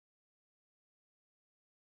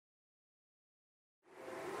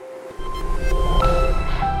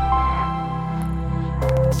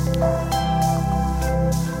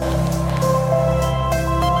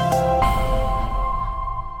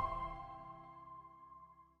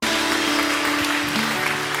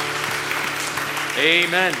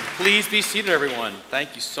Amen. Please be seated, everyone.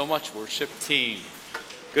 Thank you so much, worship team.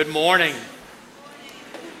 Good morning.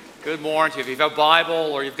 Good morning. If you have a Bible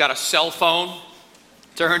or you've got a cell phone,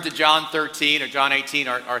 turn to John 13 or John 18.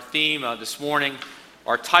 Our theme this morning,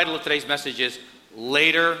 our title of today's message is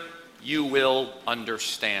Later You Will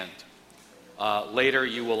Understand. Later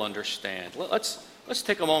You Will Understand. Let's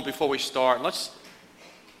take a moment before we start. Let's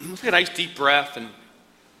take a nice deep breath and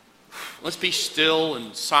let's be still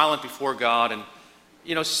and silent before God. And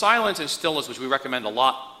silence and stillness, which we recommend a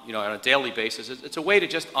lot, on a daily basis, it's a way to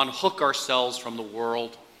just unhook ourselves from the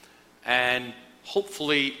world and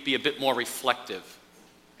hopefully be a bit more reflective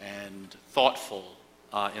and thoughtful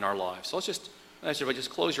in our lives. So let's everybody just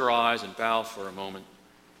close your eyes and bow for a moment.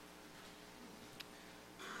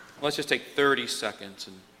 Let's just take 30 seconds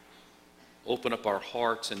and open up our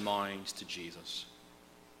hearts and minds to Jesus.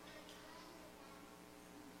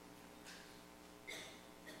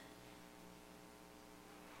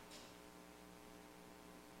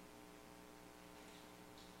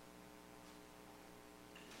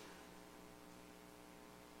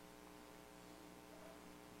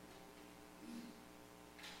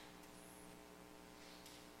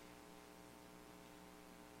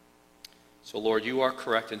 So, Lord, you are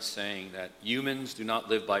correct in saying that humans do not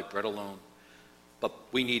live by bread alone, but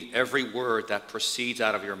we need every word that proceeds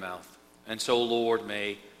out of your mouth. And so, Lord,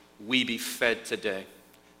 may we be fed today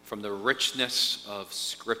from the richness of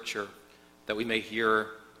Scripture, that we may hear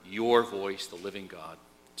your voice, the living God,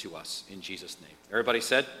 to us. In Jesus' name. Everybody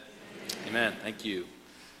said? Amen. Thank you.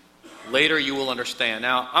 Later you will understand.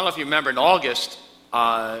 Now, I don't know if you remember, in August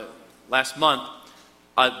last month,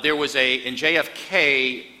 there was in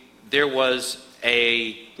JFK, there was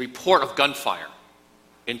a report of gunfire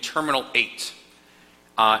in Terminal 8. It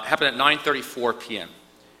happened at 9:34 p.m.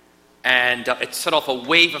 And it set off a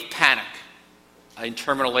wave of panic in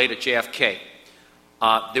Terminal 8 at JFK.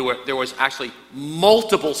 There was actually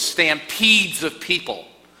multiple stampedes of people,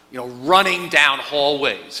 running down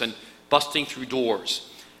hallways and busting through doors.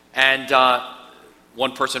 And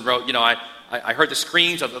one person wrote, I heard the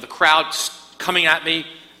screams of the crowd coming at me.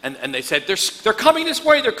 And they said, they're coming this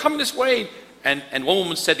way, they're coming this way. And one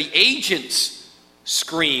woman said, the agents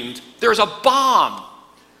screamed, there's a bomb.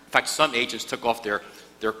 In fact, some agents took off their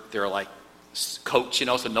like coats,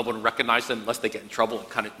 so no one recognized them unless they get in trouble, and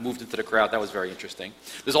kind of moved into the crowd. That was very interesting.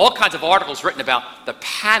 There's all kinds of articles written about the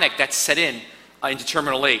panic that set into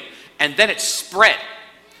Terminal 8. And then it spread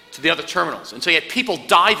to the other terminals. And so you had people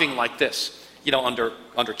diving like this,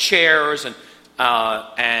 under chairs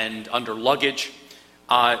and under luggage.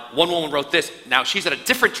 One woman wrote this. Now, she's at a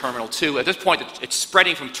different terminal, too. At this point, it's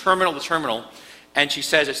spreading from terminal to terminal. And she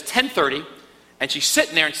says it's 10:30, and she's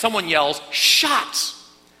sitting there, and someone yells, shots!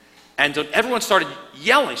 And everyone started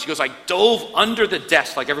yelling. She goes, I dove under the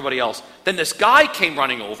desk like everybody else. Then this guy came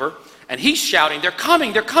running over, and he's shouting, they're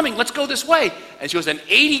coming, let's go this way. And she goes, and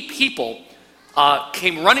 80 people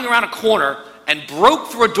came running around a corner and broke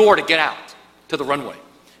through a door to get out to the runway.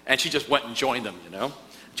 And she just went and joined them,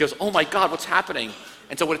 She goes, oh my God, what's happening?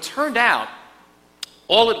 And so what it turned out,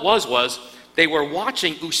 all it was they were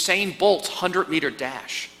watching Usain Bolt's 100-meter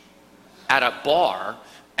dash at a bar,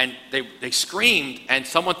 and they screamed, and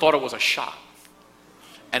someone thought it was a shot.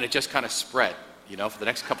 And it just kind of spread, for the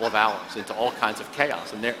next couple of hours into all kinds of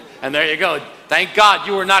chaos. And there you go. Thank God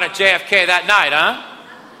you were not at JFK that night, huh?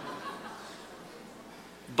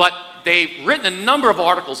 But they've written a number of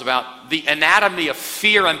articles about the anatomy of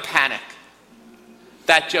fear and panic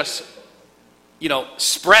that just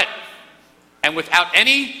spread, and without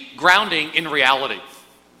any grounding in reality.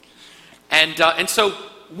 And so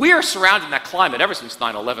we're surrounded in that climate ever since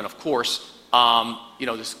 9/11, of course,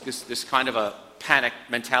 this kind of a panic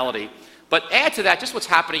mentality. But add to that just what's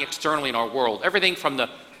happening externally in our world. Everything from the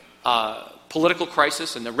political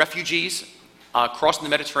crisis and the refugees crossing the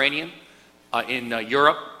Mediterranean in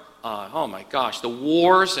Europe. Oh my gosh, the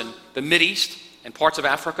wars in the Mideast and parts of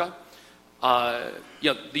Africa.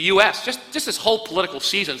 The U.S., just this whole political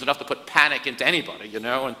season is enough to put panic into anybody, and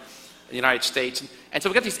the United States. And so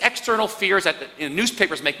we've got these external fears that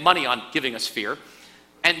newspapers make money on giving us fear.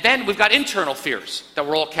 And then we've got internal fears that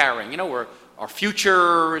we're all carrying. We're our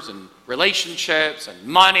futures and relationships and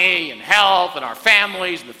money and health and our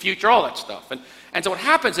families and the future, all that stuff. And so what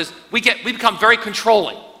happens is we become very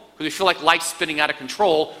controlling. Because we feel like life's spinning out of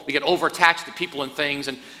control. We get over-attached to people and things,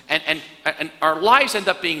 and our lives end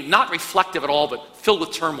up being not reflective at all, but filled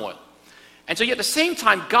with turmoil. And so yet at the same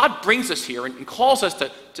time, God brings us here and calls us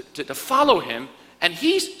to follow him And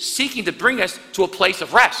he's seeking to bring us to a place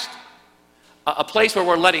of rest, a place where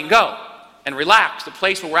we're letting go and relaxed, a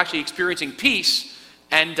place where we're actually experiencing peace,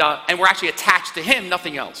 and we're actually attached to him,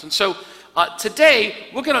 nothing else. And so today,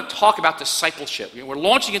 we're going to talk about discipleship. We're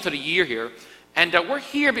launching into the year here, and we're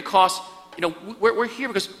here because, we're here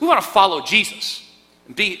because we want to follow Jesus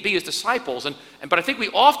and be his disciples. But I think we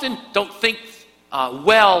often don't think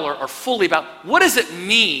well or fully about what does it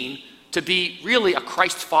mean to be really a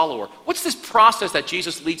Christ follower. What's this process that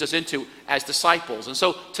Jesus leads us into as disciples? And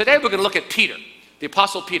so today we're going to look at Peter, the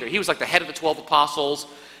Apostle Peter. He was like the head of the 12 apostles.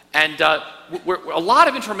 And a lot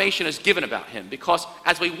of information is given about him because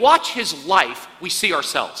as we watch his life, we see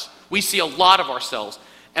ourselves. We see a lot of ourselves.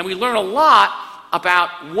 And we learn a lot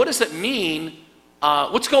about what does it mean,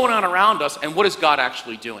 what's going on around us, and what is God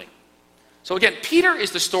actually doing. So again, Peter is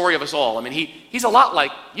the story of us all. I mean, he's a lot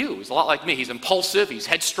like you. He's a lot like me. He's impulsive. He's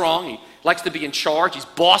headstrong. He likes to be in charge. He's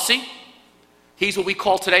bossy. He's what we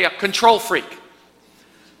call today a control freak.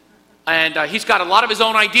 And he's got a lot of his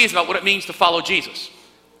own ideas about what it means to follow Jesus.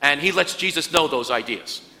 And he lets Jesus know those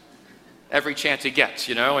ideas every chance he gets,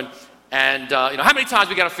 And how many times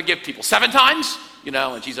we got to forgive people? 7 times?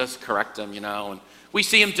 And Jesus correct them, And we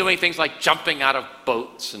see him doing things like jumping out of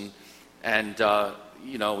boats and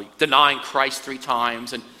denying Christ 3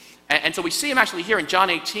 times. And so we see him actually here in John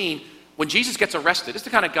 18, when Jesus gets arrested. This is the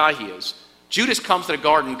kind of guy he is. Judas comes to the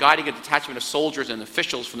garden guiding a detachment of soldiers and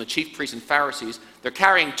officials from the chief priests and Pharisees. They're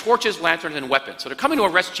carrying torches, lanterns, and weapons. So they're coming to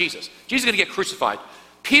arrest Jesus. Jesus is going to get crucified.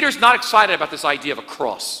 Peter's not excited about this idea of a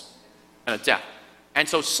cross and a death. And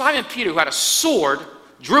so Simon Peter, who had a sword,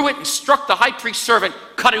 drew it and struck the high priest's servant,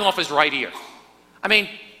 cutting off his right ear. I mean,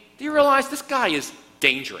 do you realize this guy is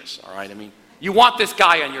dangerous, all right? I mean, you want this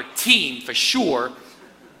guy on your team for sure,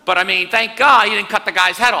 but I mean, thank God he didn't cut the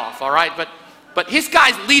guy's head off, all right? But his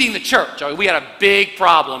guy's leading the church. I mean, we had a big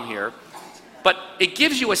problem here. But it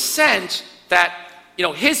gives you a sense that,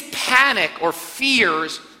 his panic or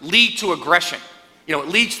fears lead to aggression. It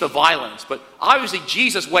leads to violence. But obviously,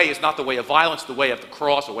 Jesus' way is not the way of violence, the way of the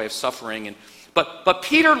cross, the way of suffering. But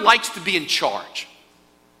Peter likes to be in charge.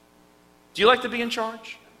 Do you like to be in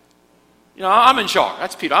charge? I'm in charge.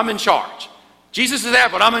 That's Peter. I'm in charge. Jesus is there,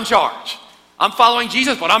 but I'm in charge. I'm following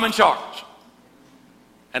Jesus, but I'm in charge.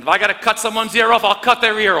 And if I got to cut someone's ear off, I'll cut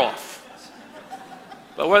their ear off.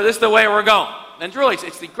 But this is the way we're going. And really,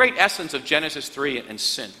 it's the great essence of Genesis 3 and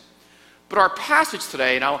sin. But our passage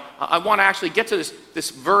today, now I want to actually get to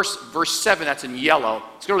this verse 7 that's in yellow.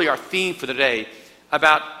 It's really our theme for today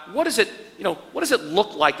about what does it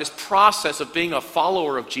look like, this process of being a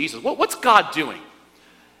follower of Jesus? What's God doing?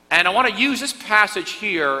 And I want to use this passage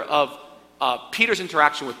here of Peter's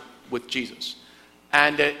interaction with Jesus.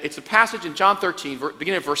 And it's a passage in John 13,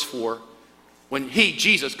 beginning of verse 4. When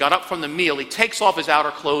Jesus, got up from the meal, he takes off his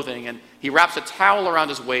outer clothing and he wraps a towel around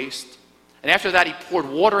his waist. And after that, he poured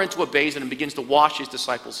water into a basin and begins to wash his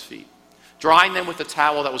disciples' feet, drying them with the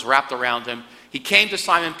towel that was wrapped around him. He came to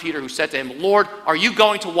Simon Peter, who said to him, "Lord, are you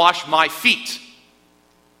going to wash my feet?"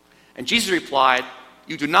 And Jesus replied,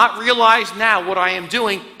 "You do not realize now what I am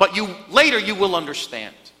doing, but later you will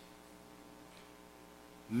understand."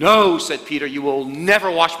 "No," said Peter, "you will never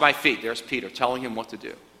wash my feet." There's Peter telling him what to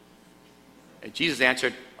do. And Jesus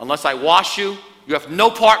answered, "Unless I wash you, you have no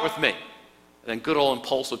part with me." And then good old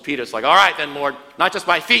impulsive Peter's like, "All right then, Lord, not just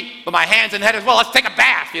my feet, but my hands and head as well. Let's take a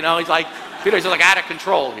bath." He's like, Peter's like out of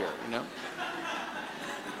control here,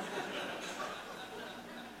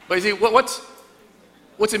 But you see,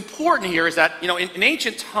 what's important here is that, in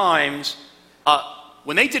ancient times,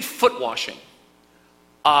 when they did foot washing,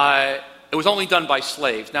 it was only done by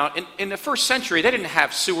slaves. Now, in the first century, they didn't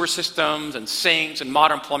have sewer systems and sinks and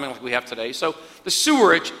modern plumbing like we have today. So the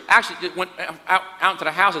sewerage actually went out into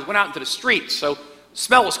the houses, went out into the streets. So the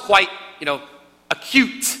smell was quite,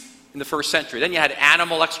 acute in the first century. Then you had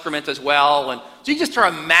animal excrement as well. And so you just try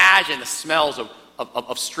to imagine the smells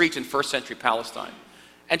of streets in first century Palestine.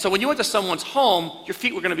 And so when you went to someone's home, your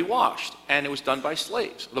feet were going to be washed. And it was done by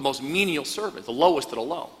slaves, the most menial servant, the lowest of the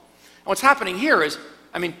low. And what's happening here is,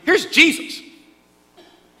 here's Jesus.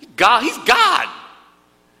 He's God.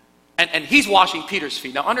 And he's washing Peter's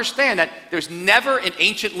feet. Now understand that there's never in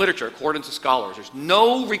ancient literature, according to scholars, there's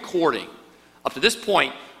no recording up to this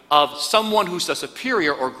point of someone who's a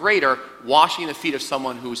superior or greater washing the feet of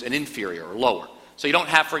someone who's an inferior or lower. So you don't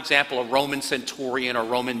have, for example, a Roman centurion or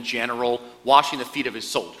Roman general washing the feet of his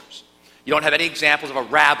soldiers. You don't have any examples of a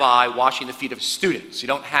rabbi washing the feet of his students. You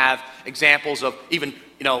don't have examples of even,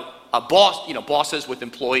 bosses with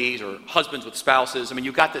employees or husbands with spouses.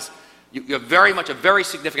 You've got this, you have very much a very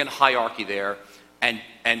significant hierarchy there. And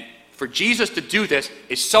for Jesus to do this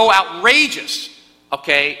is so outrageous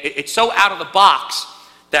okay, it's so out of the box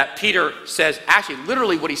that Peter says, actually,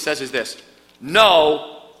 literally what he says is this.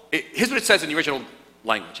 No, here's what it says in the original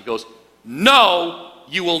language. He goes, no,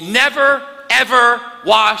 you will never, ever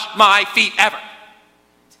wash my feet, ever.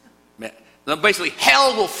 Man, basically,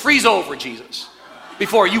 hell will freeze over Jesus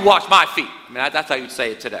before you wash my feet. I mean, that's how you'd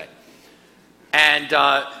say it today. And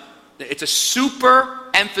it's a super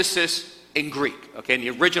emphasis in Greek, okay, in the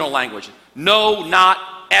original language. No, not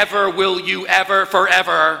ever will you ever,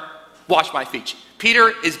 forever wash my feet.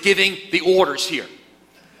 Peter is giving the orders here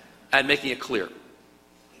and making it clear.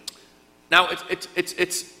 Now,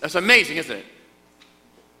 it's amazing, isn't it?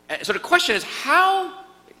 And so the question is, how?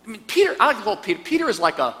 I mean, Peter. I like to call Peter. Peter is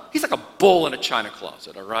he's like a bull in a china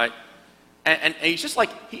closet. All right, and he's just like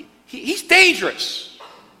he's dangerous,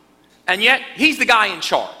 and yet he's the guy in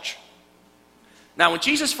charge. Now, when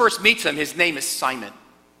Jesus first meets him, his name is Simon,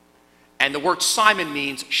 and the word Simon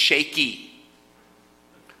means shaky,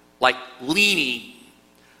 like leany,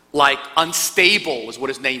 like unstable is what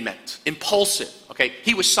his name meant. Impulsive. Okay,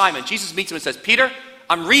 he was Simon. Jesus meets him and says, Peter,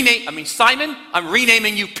 Simon, I'm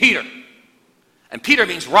renaming you Peter. And Peter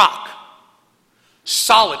means rock.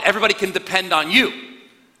 Solid. Everybody can depend on you.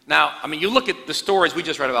 Now, I mean, you look at the stories we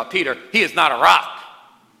just read about Peter, he is not a rock.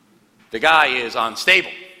 The guy is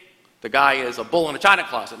unstable. The guy is a bull in a china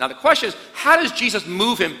closet. Now, the question is, how does Jesus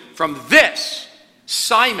move him from this,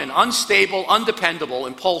 Simon, unstable, undependable,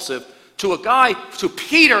 impulsive, to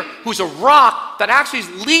Peter, who's a rock that actually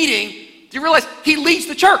is leading? Do you realize he leads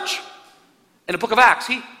the church in the book of Acts?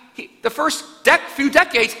 The first few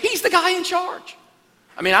decades, he's the guy in charge.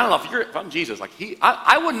 I mean, I don't know, if I'm Jesus,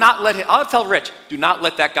 I would not let him. I'll tell Rich, do not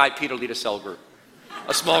let that guy Peter lead a cell group,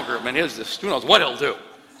 a small group. Man, who knows what he'll do.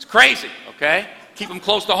 It's crazy, okay? Keep him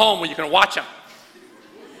close to home when you can watch him.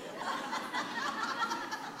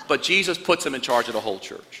 But Jesus puts him in charge of the whole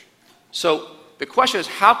church. So the question is,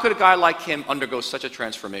 how could a guy like him undergo such a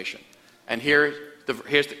transformation? And here's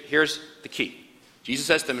the key. Jesus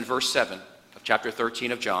says to them in verse 7 of chapter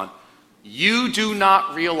 13 of John, you do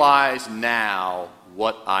not realize now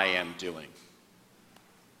what I am doing,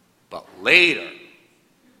 but later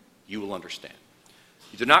you will understand.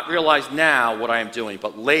 You do not realize now what I am doing,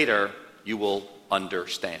 but later you will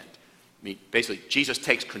understand. I mean, basically, Jesus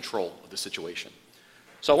takes control of the situation.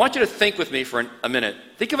 So I want you to think with me for a minute.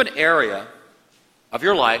 Think of an area of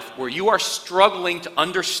your life where you are struggling to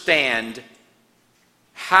understand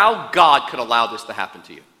how God could allow this to happen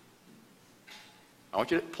to you. I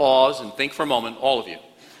want you to pause and think for a moment, all of you.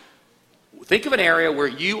 Think of an area where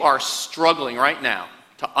you are struggling right now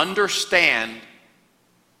to understand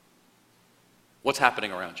what's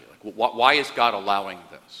happening around you. Like, why is God allowing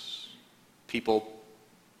this? People,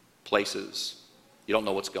 places, you don't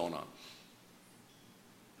know what's going on.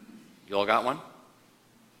 You all got one?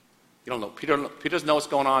 You don't know. Peter doesn't know what's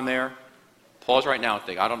going on there. Pause right now and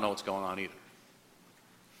think, I don't know what's going on either.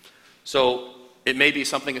 So it may be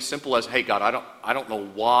something as simple as, hey, God, I don't know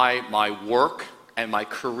why my work and my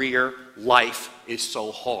career life is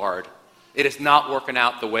so hard. It is not working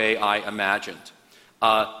out the way I imagined.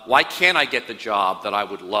 Why can't I get the job that I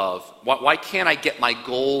would love? Why can't I get my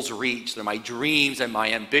goals reached and my dreams and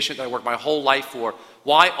my ambitions that I worked my whole life for?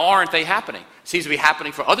 Why aren't they happening? It seems to be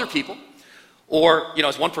happening for other people. Or,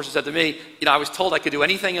 as one person said to me, I was told I could do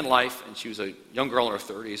anything in life, and she was a young girl in her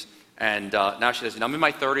 30s, and now she says, I'm in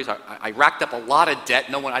my 30s, I racked up a lot of debt.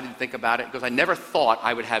 I didn't think about it, because I never thought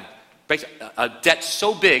I would have a debt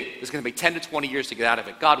so big, it's going to be 10 to 20 years to get out of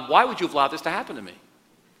it. God, why would you have allowed this to happen to me?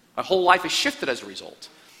 My whole life has shifted as a result.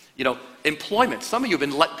 Employment. Some of you have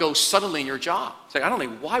been let go suddenly in your job. It's like, I don't know,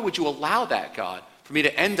 why would you allow that, God, for me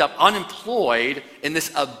to end up unemployed in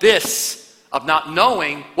this abyss of not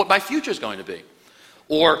knowing what my future is going to be?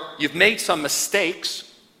 Or you've made some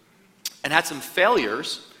mistakes and had some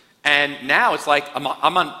failures, and now it's like I'm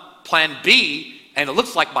on plan B, and it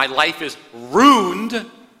looks like my life is ruined.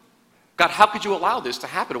 God, how could you allow this to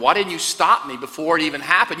happen? Why didn't you stop me before it even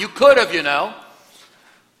happened? You could have,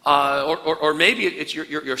 Or maybe it's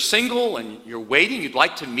you're single and you're waiting. You'd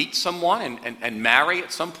like to meet someone and marry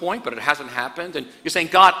at some point, but it hasn't happened. And you're saying,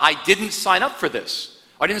 God, I didn't sign up for this.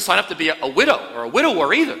 I didn't sign up to be a widow or a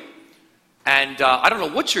widower either. And I don't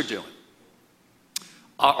know what you're doing.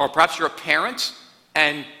 Or perhaps you're a parent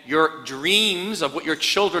and your dreams of what your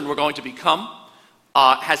children were going to become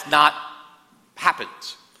has not happened.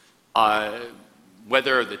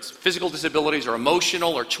 Whether it's physical disabilities or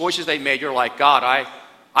emotional or choices they made, you're like, God,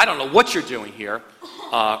 I don't know what you're doing here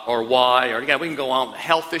or why. Or again, we can go on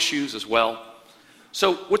health issues as well.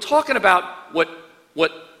 So we're talking about what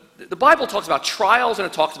the Bible talks about trials, and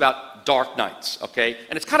it talks about dark nights, okay?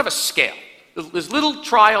 And it's kind of a scale. there's little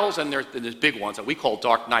trials and there's big ones that we call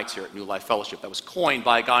dark nights here at New Life Fellowship that was coined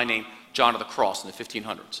by a guy named John of the Cross in the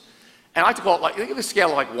 1500s. And I like to call it like, give a scale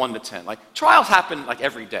of like 1 to 10. Like trials happen like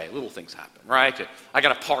every day. Little things happen, right? I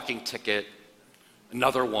got a parking ticket,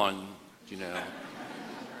 another one,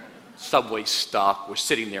 subway stuck. We're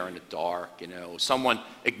sitting there in the dark, Someone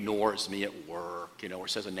ignores me at work, or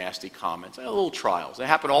says a nasty comment. Little trials. They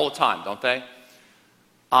happen all the time, don't they?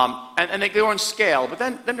 And they go on scale, but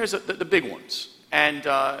then there's the big ones. And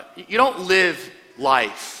you don't live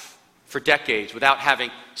life for decades without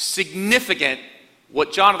having significant,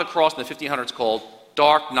 what John of the Cross in the 1500s called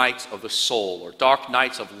dark nights of the soul, or dark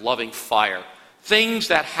nights of loving fire. Things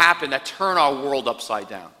that happen that turn our world upside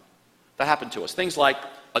down. That happen to us. Things like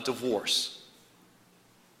a divorce,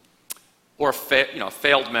 or a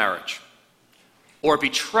failed marriage, or a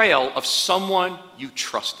betrayal of someone you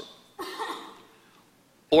trusted.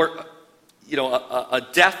 Or, a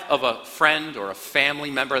death of a friend or a family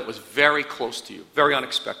member that was very close to you, very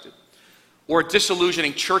unexpected. Or a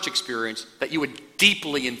disillusioning church experience that you were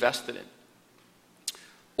deeply invested in.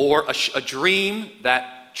 Or a dream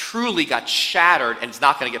that truly got shattered and is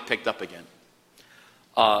not going to get picked up again.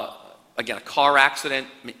 Again, a car accident,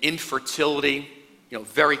 infertility,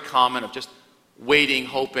 very common, of just waiting,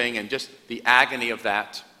 hoping, and just the agony of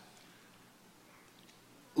that.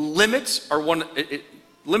 Limits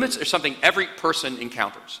are something every person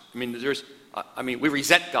encounters. We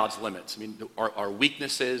resent God's limits. Our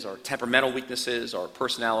weaknesses, our temperamental weaknesses, our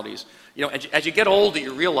personalities. As you get older,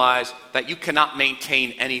 you realize that you cannot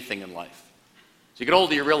maintain anything in life. As you get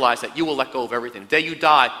older, you realize that you will let go of everything. The day you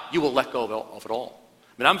die, you will let go of it all.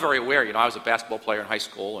 I'm very aware. I was a basketball player in high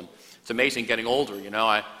school, and it's amazing getting older.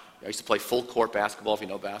 I used to play full court basketball, if you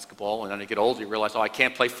know basketball, and then you get older, you realize, I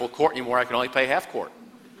can't play full court anymore. I can only play half court.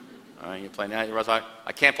 You play now, you realize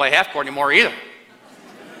I can't play half court anymore either.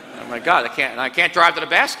 Oh my God, I can't drive to the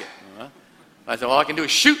basket. I said, all I can do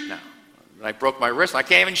is shoot now. And I broke my wrist, and I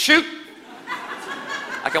can't even shoot.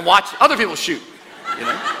 I can watch other people shoot.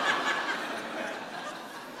 I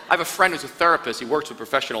have a friend who's a therapist. He works with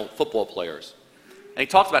professional football players, and he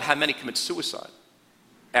talks about how many commit suicide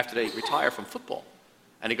after they retire from football.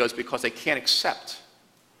 And he goes, because they can't accept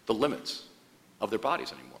the limits of their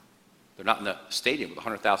bodies anymore. They're not in the stadium with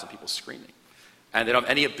 100,000 people screaming. And they don't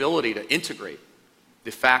have any ability to integrate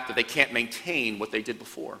the fact that they can't maintain what they did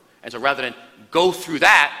before. And so rather than go through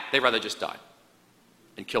that, they rather just die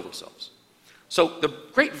and kill themselves. So the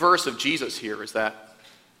great verse of Jesus here is that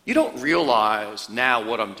you don't realize now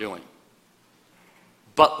what I'm doing,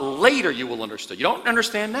 but later you will understand. You don't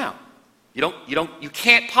understand now. You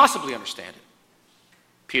can't possibly understand it,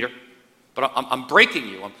 Peter. But I'm breaking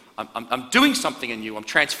you. I'm doing something in you. I'm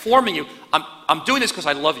transforming you. I'm doing this because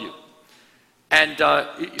I love you. And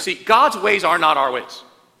you see, God's ways are not our ways.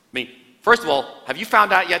 First of all, have you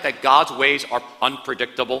found out yet that God's ways are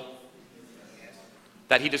unpredictable?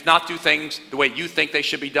 That He does not do things the way you think they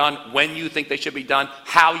should be done, when you think they should be done,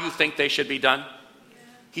 how you think they should be done.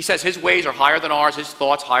 He says His ways are higher than ours, His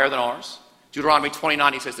thoughts higher than ours. Deuteronomy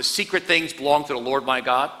 29, He says, the secret things belong to the Lord my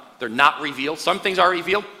God. They're not revealed. Some things are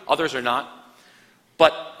revealed, others are not.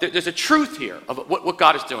 But there's a truth here of what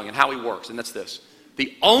God is doing and how He works, and that's this.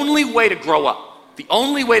 The only way to grow up, the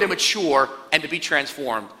only way to mature and to be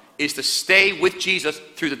transformed is to stay with Jesus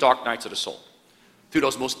through the dark nights of the soul. Through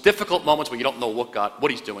those most difficult moments where you don't know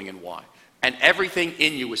what He's doing and why. And everything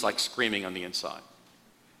in you is like screaming on the inside.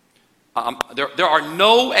 There are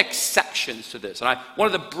no exceptions to this. And one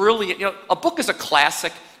of the brilliant, a book is a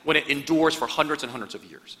classic when it endures for hundreds and hundreds of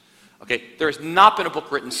years. Okay, there has not been a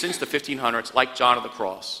book written since the 1500s like John of the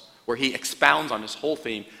Cross, where he expounds on this whole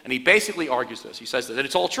theme, and he basically argues this. He says that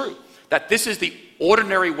it's all true, that this is the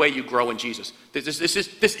ordinary way you grow in Jesus.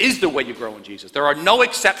 This is the way you grow in Jesus. There are no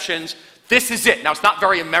exceptions. This is it. Now, it's not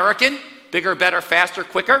very American, bigger, better, faster,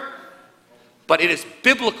 quicker, but it is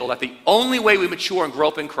biblical that the only way we mature and grow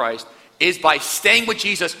up in Christ is by staying with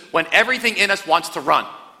Jesus when everything in us wants to run.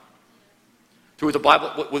 Through the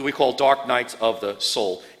Bible, what we call dark nights of the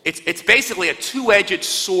soul. It's basically a two-edged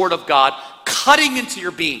sword of God cutting into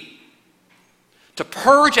your being to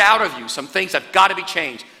purge out of you some things that have got to be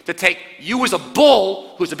changed, to take you as a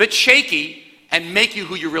bull who's a bit shaky and make you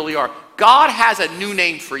who you really are. God has a new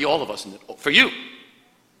name for all of us, for you.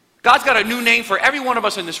 God's got a new name for every one of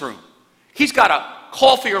us in this room. He's got a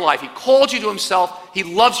call for your life. He called you to Himself. He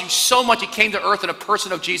loves you so much. He came to earth in a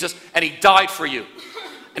person of Jesus, and He died for you.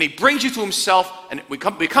 And He brings you to Himself, and we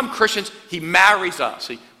become Christians. He marries us.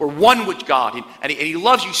 We're one with God. And he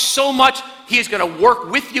loves you so much, He is going to work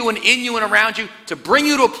with you and in you and around you to bring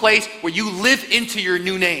you to a place where you live into your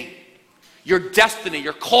new name, your destiny,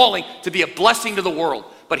 your calling to be a blessing to the world.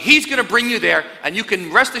 but he's going to bring you there, and you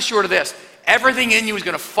can rest assured of this. Everything in you is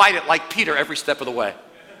going to fight it like Peter every step of the way.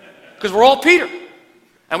 Because we're all Peter,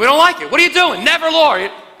 and we don't like it. What are you doing? Never, Lord.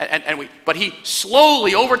 But he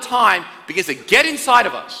slowly, over time, begins to get inside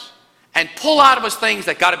of us and pull out of us things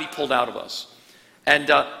that got to be pulled out of us. And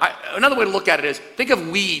another way to look at it is, think of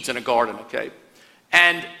weeds in a garden, okay?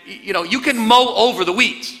 And, you can mow over the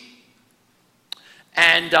weeds.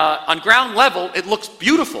 And on ground level, it looks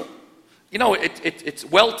beautiful. It's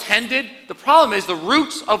well tended. The problem is the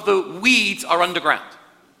roots of the weeds are underground.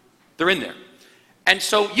 They're in there. And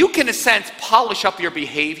so you can, in a sense, polish up your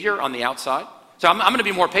behavior on the outside. So I'm going to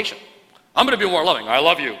be more patient. I'm going to be more loving. I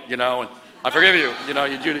love you, and I forgive you.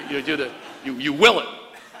 You will it.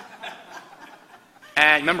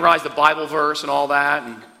 And memorize the Bible verse and all that.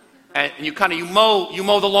 And you mow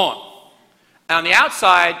the lawn. And on the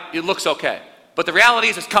outside, it looks okay. But the reality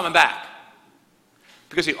is it's coming back.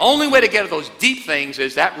 Because the only way to get at those deep things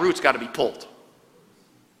is that root's got to be pulled.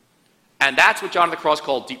 And that's what John of the Cross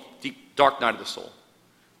called deep, dark night of the soul.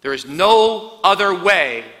 There is no other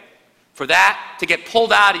way for that to get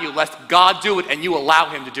pulled out of you lest God do it and you allow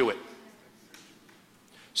him to do it.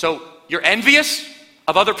 So you're envious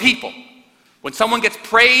of other people. When someone gets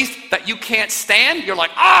praised that you can't stand, you're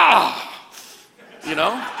like,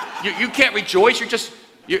 You can't rejoice.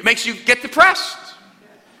 It makes you get depressed.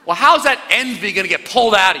 Well, how's that envy going to get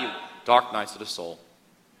pulled out of you? Dark nights of the soul.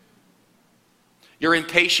 You're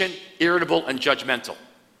impatient, irritable, and judgmental.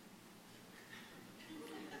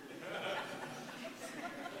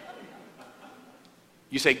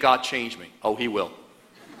 You say, God changed me. Oh, he will.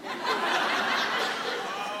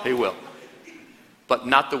 He will. But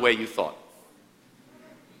not the way you thought.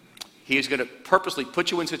 He is going to purposely put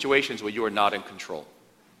you in situations where you are not in control.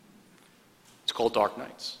 It's called dark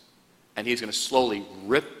nights. And he's going to slowly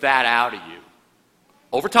rip that out of you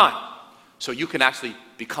over time so you can actually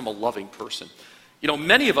become a loving person.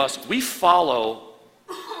 Many of us, we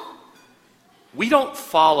don't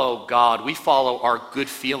follow God, we follow our good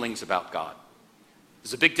feelings about God.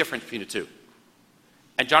 There's a big difference between the two.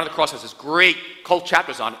 And John of the Cross has this great cult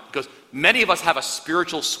chapters on it because many of us have a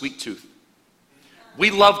spiritual sweet tooth.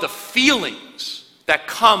 We love the feelings that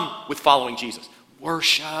come with following Jesus.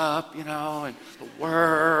 Worship, and the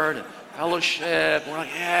word, and fellowship. We're like,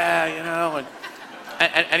 and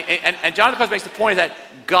John of the Cross makes the point that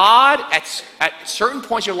God, at certain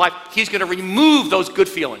points in your life, he's going to remove those good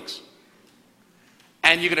feelings.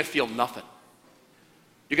 And you're going to feel nothing.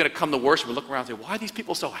 You're going to come to worship and look around and say, why are these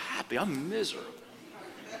people so happy? I'm miserable.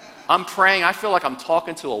 I'm praying. I feel like I'm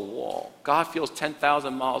talking to a wall. God feels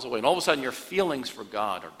 10,000 miles away. And all of a sudden, your feelings for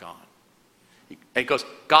God are gone. And he goes,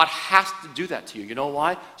 God has to do that to you. You know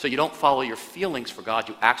why? So you don't follow your feelings for God.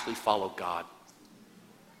 You actually follow God.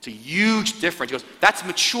 It's a huge difference. He goes, that's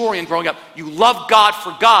maturing and growing up. You love God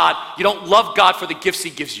for God. You don't love God for the gifts he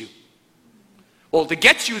gives you. Well, to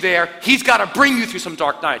get you there, he's got to bring you through some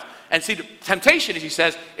dark nights. And see, the temptation, as he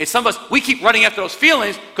says, is some of us, we keep running after those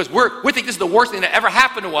feelings because we think this is the worst thing that ever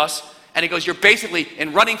happened to us. And he goes, you're basically,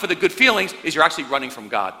 in running for the good feelings, is you're actually running from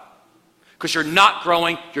God. Because you're not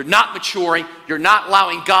growing, you're not maturing, you're not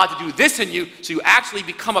allowing God to do this in you, so you actually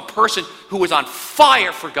become a person who is on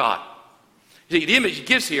fire for God. See, the image he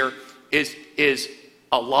gives here is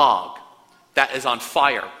a log that is on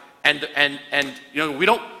fire. And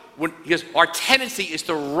our tendency is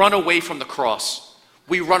to run away from the cross.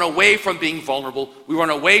 We run away from being vulnerable. We run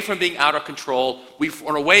away from being out of control. We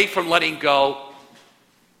run away from letting go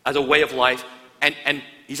as a way of life. And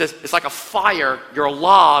he says, it's like a fire. You're a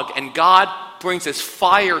log, and God brings this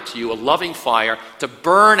fire to you, a loving fire, to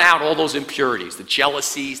burn out all those impurities, the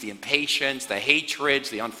jealousies, the impatience, the hatreds,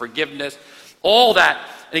 the unforgiveness, all that.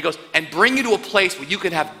 And he goes, and bring you to a place where you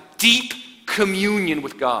can have deep communion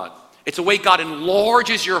with God. It's a way God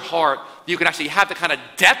enlarges your heart. You can actually have the kind of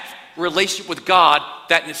depth relationship with God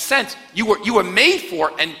that, in a sense, you were made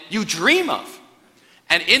for and you dream of.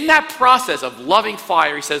 And in that process of loving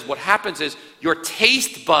fire, he says, what happens is your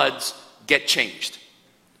taste buds get changed.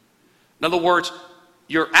 In other words,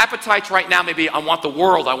 your appetites right now may be, I want the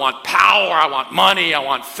world, I want power, I want money, I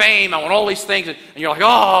want fame, I want all these things. And you're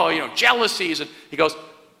like, jealousies. And he goes,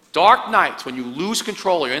 dark nights, when you lose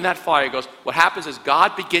control, you're in that fire, he goes, what happens is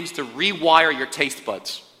God begins to rewire your taste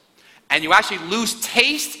buds. And you actually lose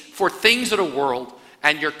taste for things of the world,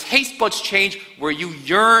 and your taste buds change where you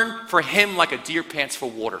yearn for him like a deer pants for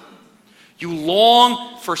water. You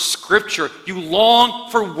long for scripture. You long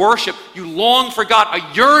for worship. You long for God.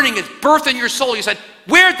 A yearning is birthed in your soul. You said,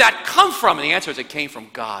 where'd that come from? And the answer is it came from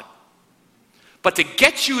God. But to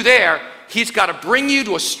get you there, he's got to bring you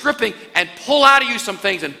to a stripping and pull out of you some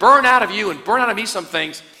things and burn out of you and burn out of me some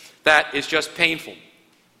things that is just painful.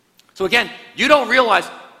 So again, you don't realize,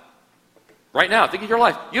 right now, think of your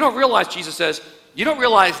life, you don't realize, Jesus says, you don't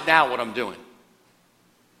realize now what I'm doing.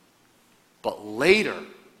 But later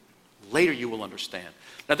you will understand.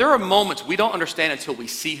 Now, there are moments we don't understand until we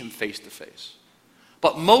see him face to face.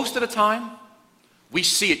 But most of the time, we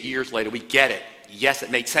see it years later. We get it. Yes,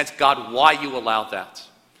 it makes sense. God, why you allowed that?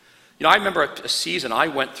 You know, I remember a season I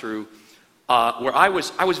went through where I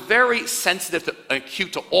was very sensitive and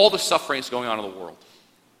acute to all the sufferings going on in the world.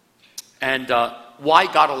 And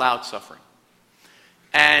why God allowed suffering.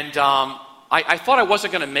 And I thought I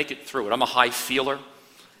wasn't going to make it through it. I'm a high feeler.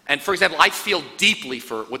 And for example, I feel deeply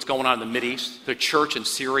for what's going on in the Mideast, the church in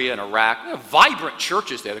Syria and Iraq. You know, vibrant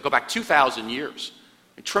churches there that go back 2,000 years.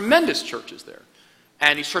 Tremendous churches there.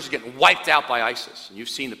 And these churches are getting wiped out by ISIS. And you've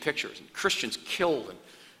seen the pictures. And Christians killed. And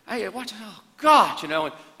hey, what? Oh, God, you know.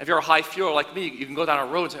 And if you're a high feeler like me, you can go down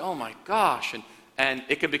a road and say, oh, my gosh. And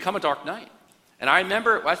it can become a dark night. And I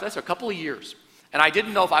remember, that's a couple of years. And I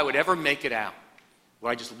didn't know if I would ever make it out. Would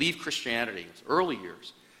I just leave Christianity? It was early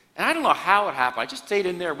years. And I don't know how it happened. I just stayed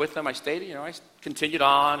in there with them. I continued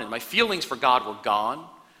on. And my feelings for God were gone.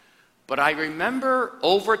 But I remember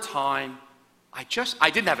over time, I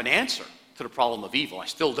didn't have an answer to the problem of evil. I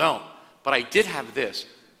still don't. But I did have this,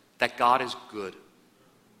 that God is good.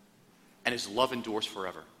 And his love endures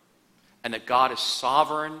forever. And that God is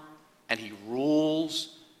sovereign, and he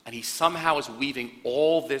rules, and he somehow is weaving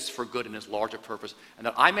all this for good in his larger purpose. And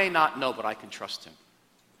that I may not know, but I can trust him.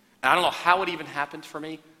 And I don't know how it even happened for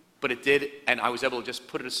me, but it did, and I was able to just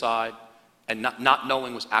put it aside, and not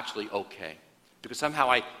knowing was actually okay. Because somehow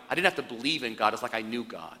I didn't have to believe in God. It's like I knew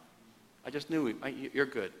God. I just knew, you're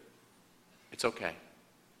good. It's okay.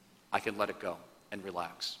 I can let it go and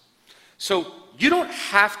relax. So you don't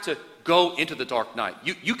have to go into the dark night.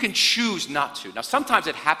 You can choose not to. Now, sometimes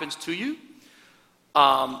it happens to you,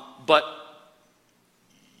 but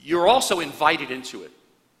you're also invited into it,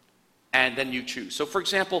 and then you choose. So, for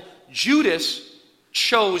example, Judas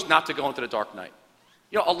chose not to go into the dark night.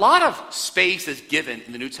 You know, a lot of space is given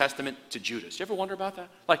in the New Testament to Judas. You ever wonder about that?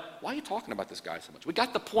 Like, why are you talking about this guy so much? We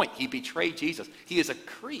got the point. He betrayed Jesus. He is a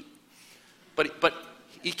creep. But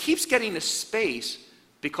he keeps getting this space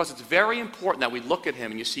because it's very important that we look at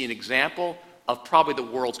him and you see an example of probably the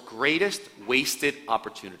world's greatest wasted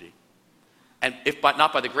opportunity. And if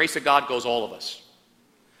not by the grace of God, goes all of us.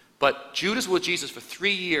 But Judas was with Jesus for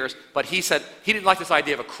 3 years, but he said he didn't like this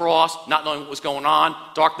idea of a cross, not knowing what was going on,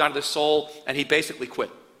 dark night of the soul, and he basically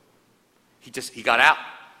quit. He got out.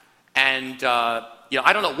 And,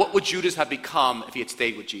 I don't know, what would Judas have become if he had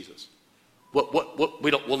stayed with Jesus?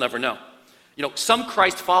 We'll never know. You know, some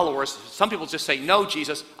Christ followers, some people just say, no,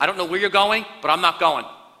 Jesus, I don't know where you're going, but I'm not going.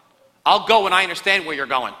 I'll go when I understand where you're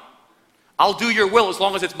going. I'll do your will as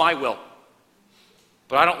long as it's my will.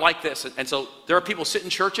 But I don't like this. And so there are people sit in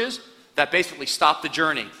churches that basically stop the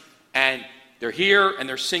journey. And they're here and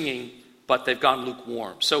they're singing, but they've gone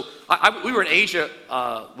lukewarm. So we were in Asia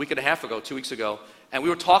a week and a half ago, 2 weeks ago, and we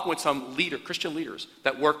were talking with some Christian leaders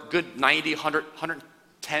that work good 90, 100,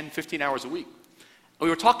 110, 15 hours a week. And we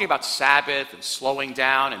were talking about Sabbath and slowing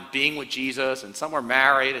down and being with Jesus, and some were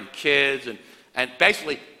married and kids, and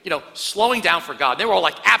basically, slowing down for God. They were all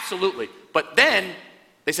like, absolutely. But then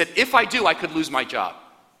they said, if I do, I could lose my job.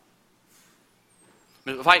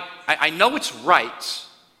 If I know it's right,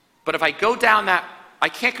 but if I go down that, I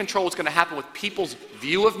can't control what's going to happen with people's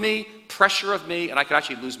view of me, pressure of me, and I could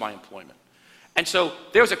actually lose my employment. And so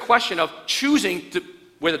there's a question of choosing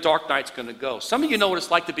where the dark night's going to go. Some of you know what it's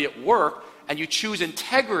like to be at work, and you choose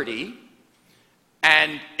integrity,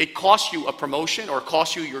 and it costs you a promotion or it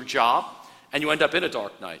costs you your job, and you end up in a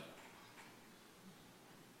dark night.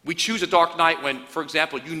 We choose a dark night when, for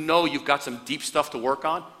example, you've got some deep stuff to work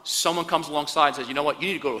on. Someone comes alongside and says, you know what, you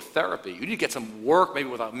need to go to therapy. You need to get some work, maybe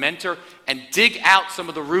with a mentor, and dig out some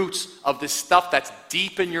of the roots of this stuff that's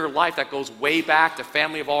deep in your life that goes way back to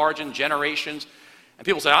family of origin, generations. And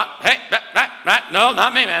people say, hey, no,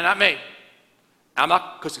 not me, man, not me. I'm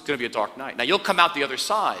not, because it's going to be a dark night. Now, you'll come out the other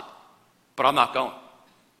side, but I'm not going.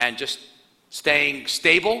 And just staying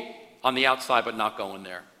stable on the outside, but not going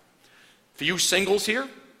there. For you singles here,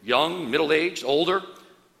 young, middle-aged, older,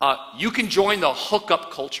 you can join the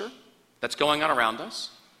hookup culture that's going on around us.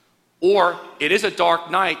 Or it is a dark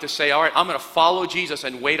night to say, all right, I'm going to follow Jesus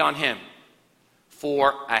and wait on him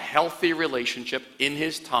for a healthy relationship in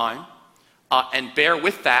his time, and bear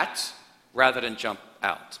with that rather than jump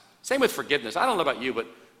out. Same with forgiveness. I don't know about you, but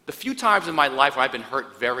the few times in my life where I've been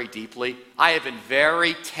hurt very deeply, I have been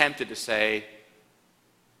very tempted to say,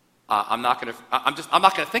 I'm not going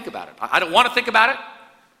to think about it. I don't want to think about it,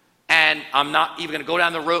 and I'm not even going to go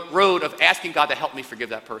down the road of asking God to help me forgive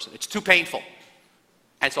that person. It's too painful.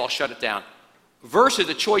 and so I'll shut it down. Versus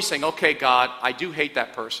the choice saying, okay, God, I do hate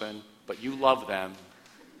that person, but you love them.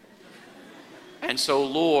 And so,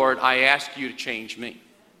 Lord, I ask you to change me.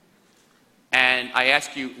 And I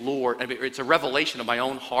ask you, Lord, it's a revelation of my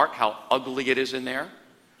own heart, how ugly it is in there.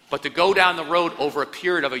 But to go down the road over a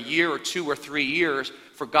period of a year or 2 or 3 years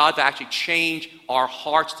for God to actually change our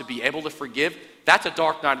hearts to be able to forgive, that's a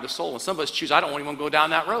dark night of the soul. And some of us choose, I don't even want to go down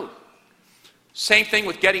that road. Same thing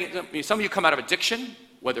with some of you come out of addiction,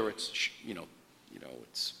 whether it's,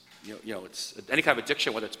 it's any kind of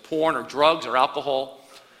addiction, whether it's porn or drugs or alcohol.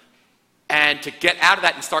 And to get out of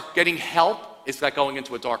that and start getting help is like going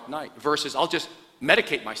into a dark night. Versus I'll just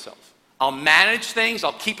medicate myself. I'll manage things,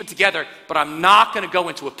 I'll keep it together, but I'm not going to go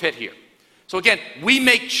into a pit here. So again, we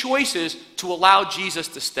make choices to allow Jesus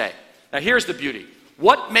to stay. Now here's the beauty.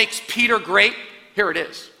 What makes Peter great? Here it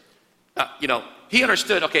is. He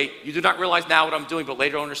understood, okay, you do not realize now what I'm doing, but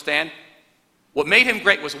later you'll understand. What made him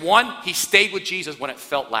great was, one, he stayed with Jesus when it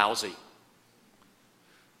felt lousy.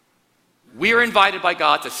 We are invited by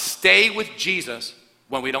God to stay with Jesus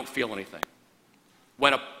when we don't feel anything.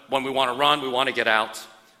 When we want to run, we want to get out.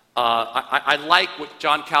 I like what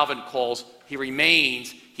John Calvin calls,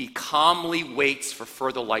 he calmly waits for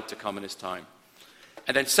further light to come in his time.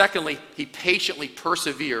 And then secondly, he patiently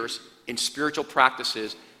perseveres in spiritual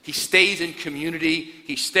practices. He stays in community,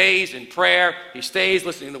 he stays in prayer, he stays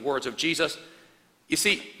listening to the words of Jesus. You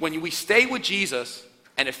see, when we stay with Jesus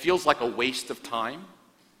and it feels like a waste of time,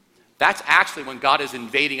 that's actually when God is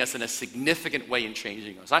invading us in a significant way and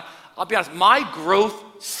changing us. I'll be honest, my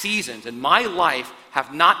growth seasons in my life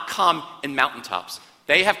have not come in mountaintops.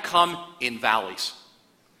 They have come in valleys.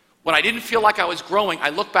 When I didn't feel like I was growing, I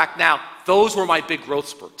look back now, those were my big growth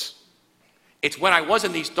spurts. It's when I was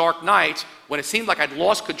in these dark nights, when it seemed like I'd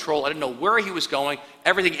lost control, I didn't know where he was going,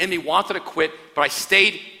 everything in me wanted to quit, but I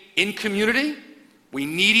stayed in community. We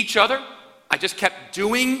need each other. I just kept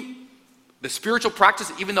doing the spiritual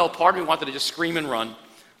practice, even though part of me wanted to just scream and run.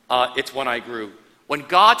 It's when I grew. When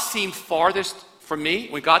God seemed farthest from me,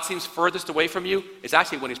 when God seems furthest away from you, it's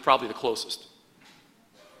actually when he's probably the closest.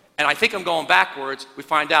 And I think I'm going backwards. We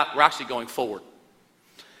find out we're actually going forward.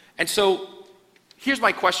 And so here's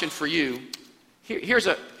my question for you.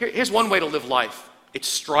 Here's one way to live life. It's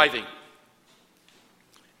striving.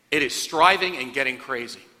 It is striving and getting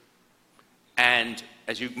crazy. And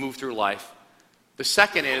as you move through life. The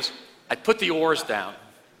second is, I put the oars down.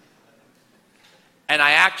 And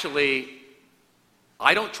I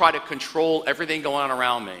don't try to control everything going on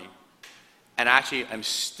around me. And actually, I'm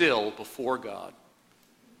still before God.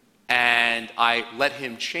 And I let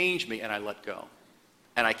him change me, and I let go.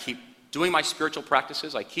 And I keep doing my spiritual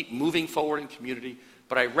practices. I keep moving forward in community.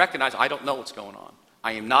 But I recognize I don't know what's going on.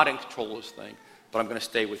 I am not in control of this thing, but I'm going to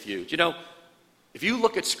stay with you. Do you know, if you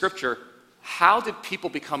look at Scripture, how did people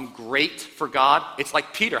become great for God? It's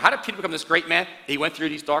like Peter. How did Peter become this great man? He went through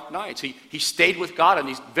these dark nights. He stayed with God in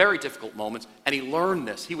these very difficult moments, and he learned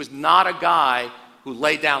this. He was not a guy who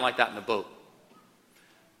lay down like that in the boat.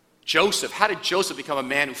 Joseph, how did Joseph become a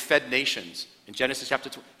man who fed nations? In Genesis chapter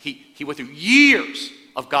 2, he went through years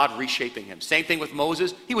of God reshaping him. Same thing with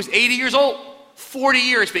Moses. He was 80 years old, 40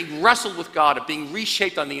 years being wrestled with God and being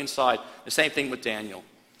reshaped on the inside. The same thing with Daniel.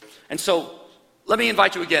 And so, let me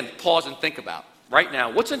invite you again to pause and think about, right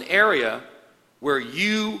now, what's an area where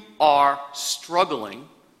you are struggling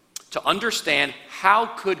to understand how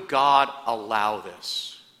could God allow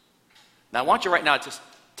this? Now, I want you right now to just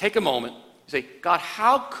take a moment and say, God,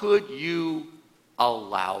 how could you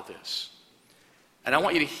allow this? And I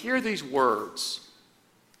want you to hear these words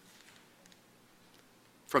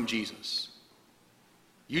from Jesus.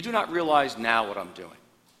 You do not realize now what I'm doing,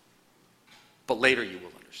 but later you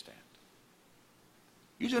will understand.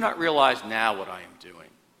 You do not realize now what I am doing,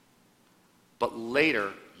 but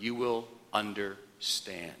later you will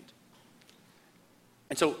understand.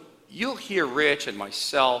 And so you'll hear Rich and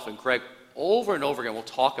myself and Greg over and over again. We'll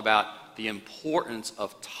talk about the importance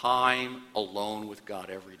of time alone with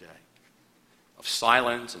God every day, of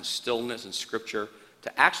silence and stillness and Scripture,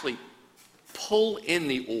 to actually pull in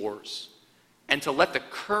the oars and to let the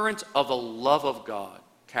current of the love of God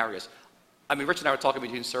carry us. I mean, Rich and I were talking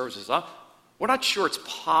between services. We're not sure it's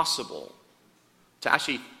possible to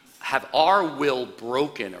actually have our will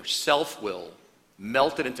broken or self-will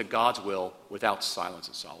melted into God's will without silence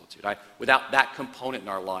and solitude, without that component in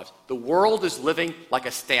our lives. The world is living like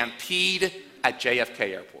a stampede at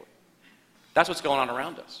JFK Airport. That's what's going on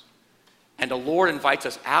around us. And the Lord invites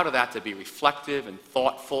us out of that to be reflective and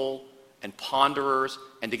thoughtful and ponderers,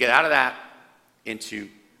 and to get out of that into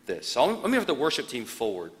this. So let me have the worship team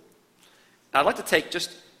forward. And I'd like to take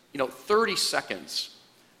just 30 seconds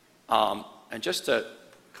and just to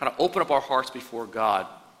kind of open up our hearts before God.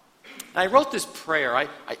 And I wrote this prayer. I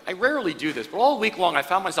rarely do this, but all week long I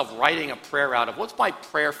found myself writing a prayer out of what's my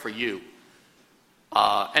prayer for you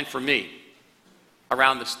and for me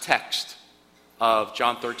around this text of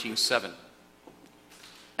John 13:7.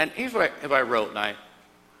 And here's what I wrote, and I,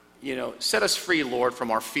 set us free, Lord, from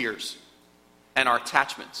our fears and our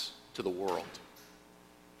attachments to the world.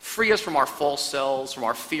 Free us from our false selves, from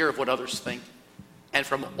our fear of what others think, and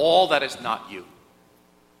from all that is not you.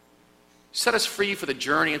 Set us free for the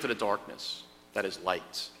journey into the darkness that is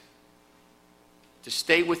light. To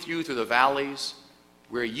stay with you through the valleys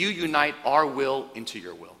where you unite our will into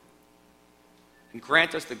your will. And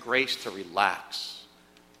grant us the grace to relax,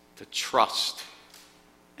 to trust,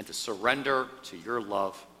 and to surrender to your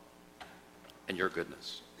love and your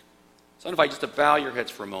goodness. So I invite you just to bow your heads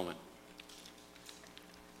for a moment.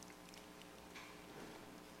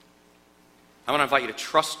 I want to invite you to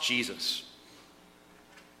trust Jesus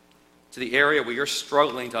to the area where you're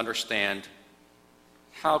struggling to understand,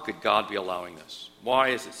 how could God be allowing this? Why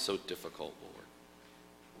is it so difficult, Lord?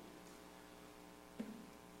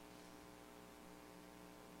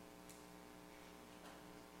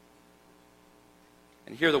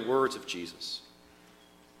 And hear the words of Jesus.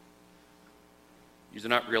 You do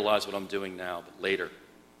not realize what I'm doing now, but later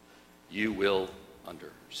you will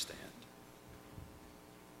understand.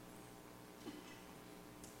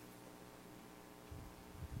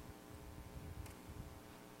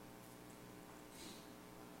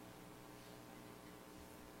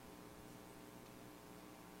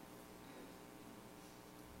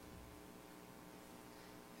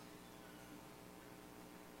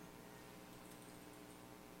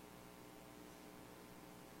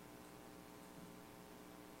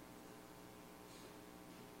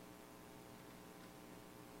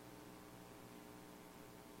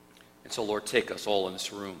 So, Lord, take us all in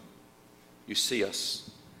this room. You see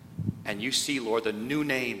us. And you see, Lord, the new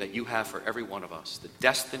name that you have for every one of us. The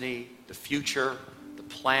destiny, the future, the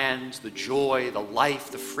plans, the joy, the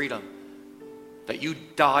life, the freedom that you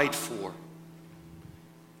died for.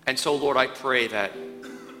 And so, Lord, I pray that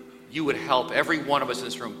you would help every one of us in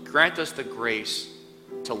this room. Grant us the grace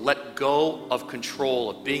to let go of control,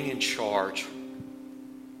 of being in charge,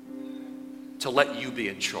 to let you be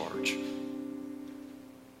in charge.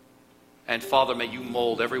 And Father, may you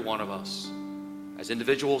mold every one of us as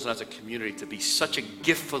individuals and as a community to be such a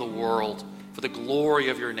gift for the world, for the glory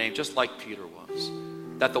of your name, just like Peter was,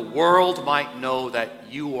 that the world might know that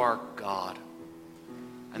you are God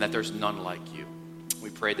and that there's none like you.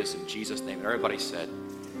 We pray this in Jesus' name. And everybody said,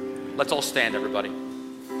 let's all stand, everybody.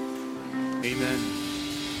 Amen.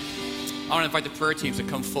 I want to invite the prayer teams to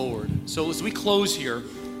come forward. So as we close here,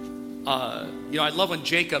 I love when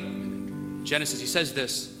Jacob, in Genesis, he says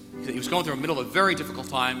this. He was going through the middle of a very difficult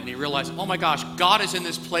time, and he realized, oh my gosh, God is in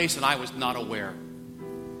this place, and I was not aware.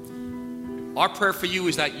 Our prayer for you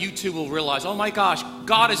is that you too will realize, oh my gosh,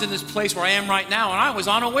 God is in this place where I am right now, and I was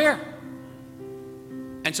unaware.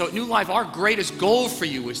 And so at New Life, our greatest goal for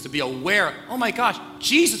you is to be aware, oh my gosh,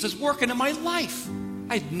 Jesus is working in my life.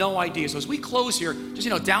 I had no idea. So as we close here, just,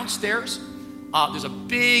 downstairs, there's a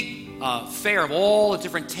big fair of all the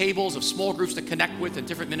different tables of small groups to connect with and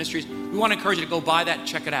different ministries. We want to encourage you to go by that and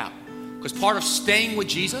check it out. Because part of staying with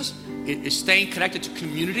Jesus is staying connected to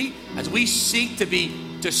community. As we seek to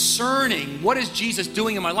be discerning, what is Jesus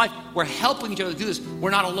doing in my life? We're helping each other to do this.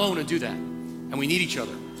 We're not alone to do that. And we need each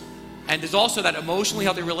other. And there's also that emotionally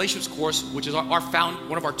healthy relationships course, which is one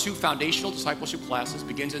of our 2 foundational discipleship classes,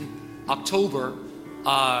 begins in October,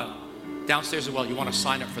 downstairs as well. You want to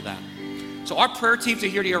sign up for that. So our prayer teams are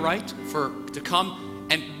here to your right to come,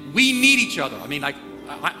 and we need each other. I mean,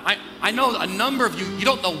 I know a number of you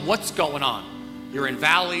don't know what's going on. You're in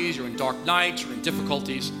valleys, you're in dark nights, you're in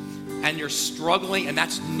difficulties, and you're struggling, and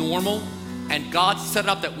that's normal. And God set it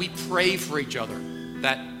up that we pray for each other,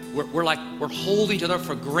 that we're holding each other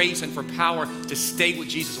for grace and for power to stay with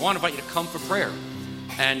Jesus. I want to invite you to come for prayer,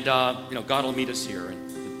 and God will meet us here. And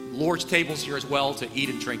the Lord's table's here as well to eat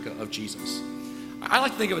and drink of Jesus. I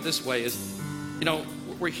like to think of it this way: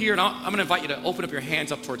 we're here, and I'm going to invite you to open up your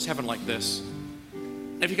hands up towards heaven like this.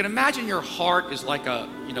 And if you can imagine your heart is like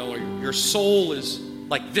your soul is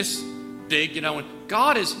like this big, and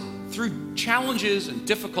God is, through challenges and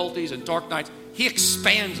difficulties and dark nights, He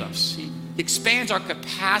expands us. He expands our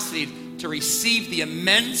capacity to receive the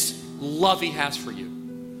immense love He has for you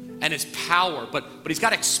and His power. But He's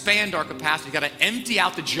got to expand our capacity. He's got to empty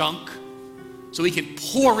out the junk so He can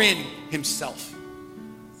pour in Himself.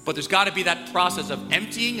 But there's got to be that process of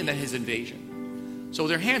emptying and then His invasion. So with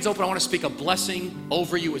their hands open, I want to speak a blessing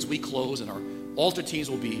over you as we close, and our altar teams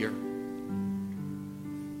will be here.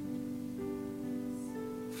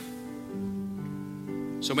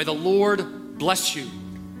 So may the Lord bless you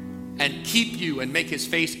and keep you and make his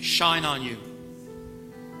face shine on you.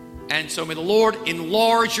 And so may the Lord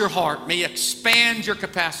enlarge your heart. May he expand your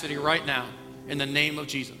capacity right now in the name of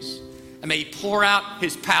Jesus. And may he pour out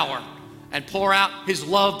his power and pour out his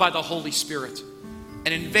love by the Holy Spirit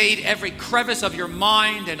and invade every crevice of your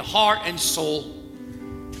mind and heart and soul,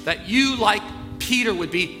 that you, like Peter,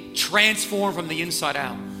 would be transformed from the inside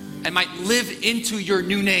out and might live into your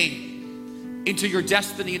new name, into your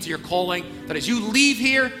destiny, into your calling, that as you leave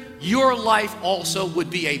here, your life also would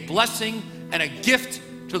be a blessing and a gift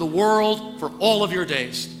to the world for all of your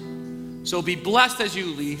days. So be blessed as you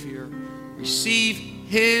leave here. Receive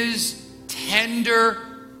his tender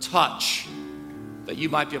touch, that you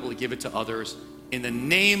might be able to give it to others. In the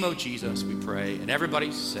name of Jesus, we pray. And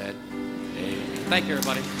everybody said, amen. Thank you,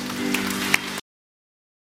 everybody.